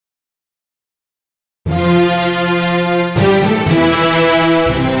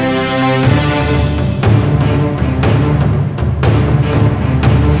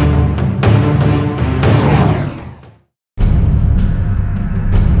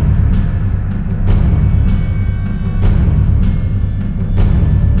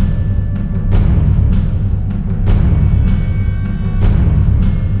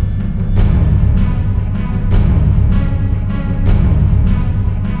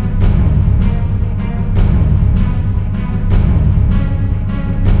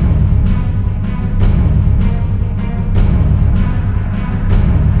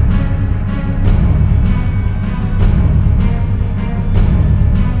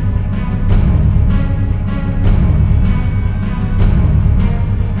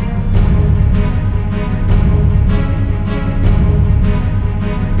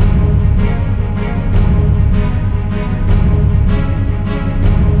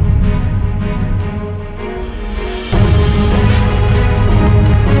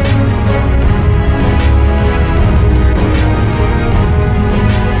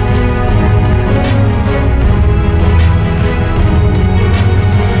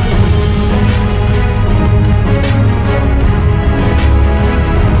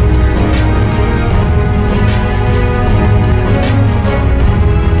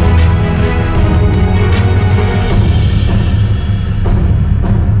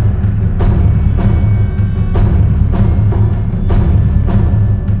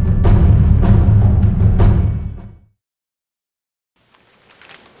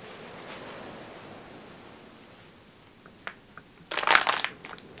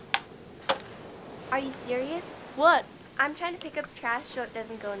Are you serious? What? I'm trying to pick up trash so it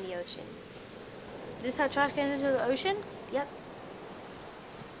doesn't go in the ocean. This how trash gets into the ocean? Yep.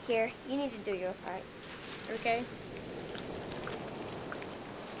 Here, you need to do your part. Okay.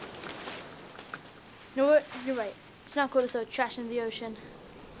 You know what? You're right. It's not cool to throw trash in the ocean.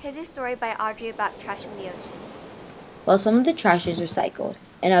 Here's a story by Audrey about trash in the ocean. While some of the trash is recycled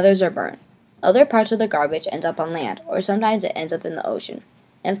and others are burned, other parts of the garbage ends up on land, or sometimes it ends up in the ocean.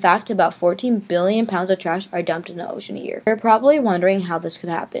 In fact, about 14 billion pounds of trash are dumped in the ocean a year. You're probably wondering how this could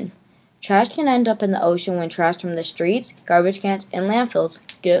happen. Trash can end up in the ocean when trash from the streets, garbage cans, and landfills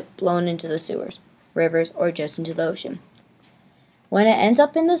get blown into the sewers, rivers, or just into the ocean. When it ends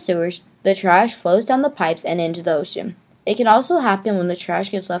up in the sewers, the trash flows down the pipes and into the ocean. It can also happen when the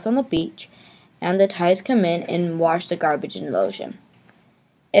trash gets left on the beach and the tides come in and wash the garbage into the ocean.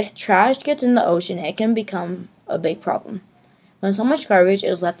 If trash gets in the ocean, it can become a big problem. When so much garbage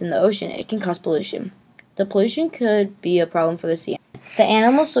is left in the ocean, it can cause pollution. The pollution could be a problem for the sea. The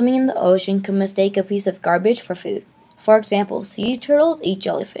animals swimming in the ocean could mistake a piece of garbage for food. For example, sea turtles eat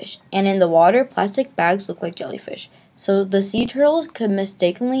jellyfish, and in the water, plastic bags look like jellyfish. So the sea turtles could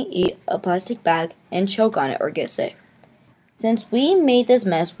mistakenly eat a plastic bag and choke on it or get sick. Since we made this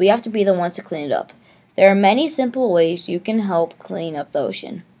mess, we have to be the ones to clean it up. There are many simple ways you can help clean up the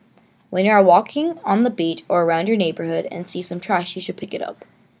ocean. When you are walking on the beach or around your neighborhood and see some trash, you should pick it up.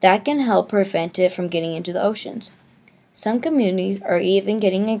 That can help prevent it from getting into the oceans. Some communities are even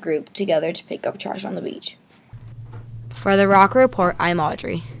getting a group together to pick up trash on the beach. For the Rocker Report, I'm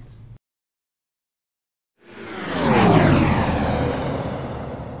Audrey.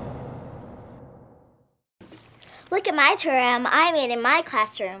 Look at my terrarium I made in my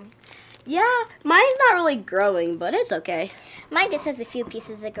classroom. Yeah, mine's not really growing, but it's okay. Mine just has a few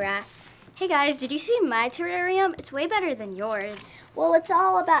pieces of grass. Hey guys, did you see my terrarium? It's way better than yours. Well, it's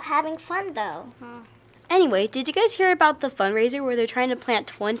all about having fun, though. Anyway, did you guys hear about the fundraiser where they're trying to plant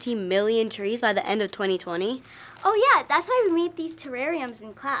 20 million trees by the end of 2020? Oh yeah, that's why we made these terrariums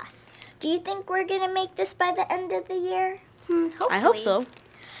in class. Do you think we're going to make this by the end of the year? Hopefully. I hope so.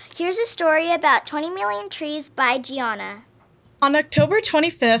 Here's a story about 20 million trees by Gianna. On October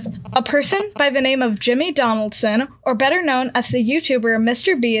 25th, a person by the name of Jimmy Donaldson, or better known as the YouTuber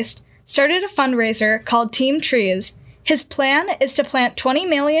Mr. Beast, started a fundraiser called Team Trees. His plan is to plant 20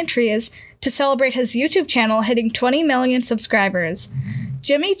 million trees to celebrate his YouTube channel hitting 20 million subscribers.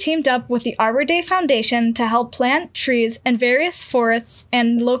 Jimmy teamed up with the Arbor Day Foundation to help plant trees in various forests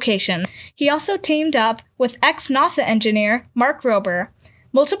and locations. He also teamed up with ex-NASA engineer Mark Rober.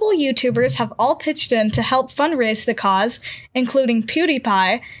 Multiple YouTubers have all pitched in to help fundraise the cause, including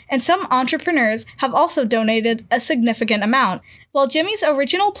PewDiePie, and some entrepreneurs have also donated a significant amount. While Jimmy's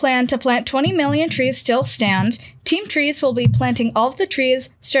original plan to plant 20 million trees still stands, Team Trees will be planting all of the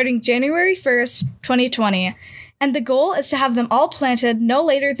trees starting January 1st, 2020, and the goal is to have them all planted no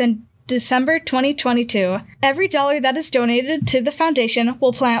later than December 2022. Every dollar that is donated to the foundation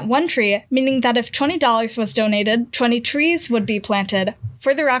will plant one tree, meaning that if $20 was donated, 20 trees would be planted.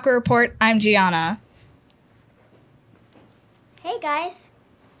 For the Rocker Report, I'm Gianna. Hey, guys.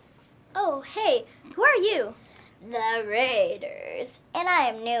 Oh, hey, who are you? The Raiders. And I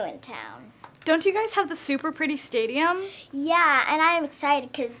am new in town. Don't you guys have the super pretty stadium? Yeah, and I am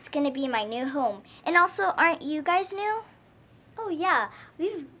excited because it's going to be my new home. And also, aren't you guys new? Oh yeah,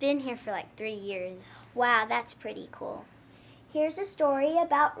 we've been here for like 3 years. Wow, that's pretty cool. Here's a story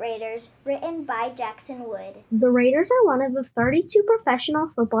about Raiders written by Jackson Wood. The Raiders are one of the 32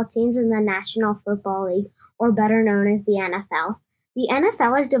 professional football teams in the National Football League, or better known as the NFL. The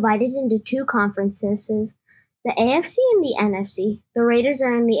NFL is divided into two conferences, the AFC and the NFC. The Raiders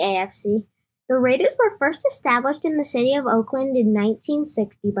are in the AFC. The Raiders were first established in the city of Oakland in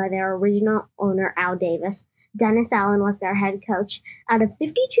 1960 by their original owner, Al Davis. Dennis Allen was their head coach. Out of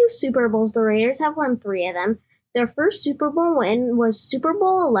 52 Super Bowls, the Raiders have won 3 of them. Their first Super Bowl win was Super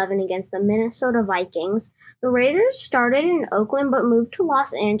Bowl 11 against the Minnesota Vikings. The Raiders started in Oakland but moved to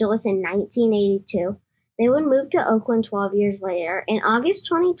Los Angeles in 1982. They would move to Oakland 12 years later. In August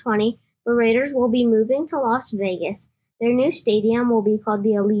 2020, the Raiders will be moving to Las Vegas. Their new stadium will be called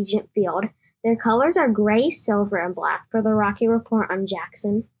the Allegiant Field. Their colors are gray, silver, and black. For the Rocky Report, I'm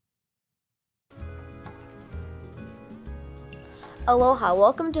Jackson. Aloha,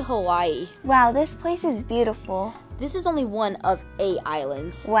 welcome to Hawaii. Wow, this place is beautiful. This is only one of 8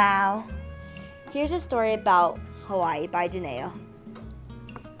 islands. Wow. Here's a story about Hawaii by Janea.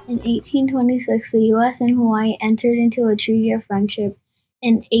 In 1826, the U.S. and Hawaii entered into a treaty of friendship.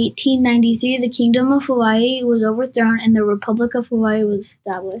 In 1893, the Kingdom of Hawaii was overthrown and the Republic of Hawaii was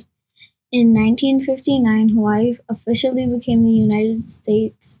established. In 1959, Hawaii officially became the United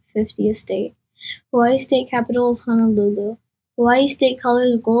States' 50th state. Hawaii's state capital is Honolulu. Hawaii's state color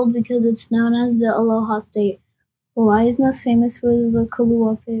is gold because it's known as the Aloha State. Hawaii is most famous for the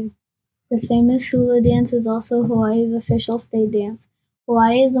Kalua pig. The famous hula dance is also Hawaii's official state dance.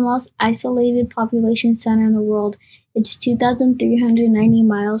 Hawaii is the most isolated population center in the world. It's 2,390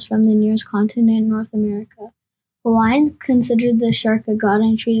 miles from the nearest continent, North America. Hawaiians considered the shark a god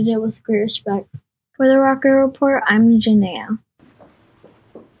and treated it with great respect. For the Rocket Report, I'm Janaea.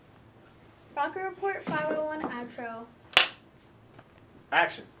 Rocket Report 501 outro.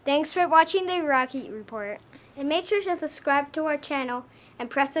 Action. Thanks for watching the Rocky Report. And make sure to subscribe to our channel and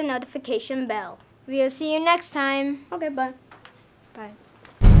press the notification bell. We'll see you next time. Okay, bye. Bye.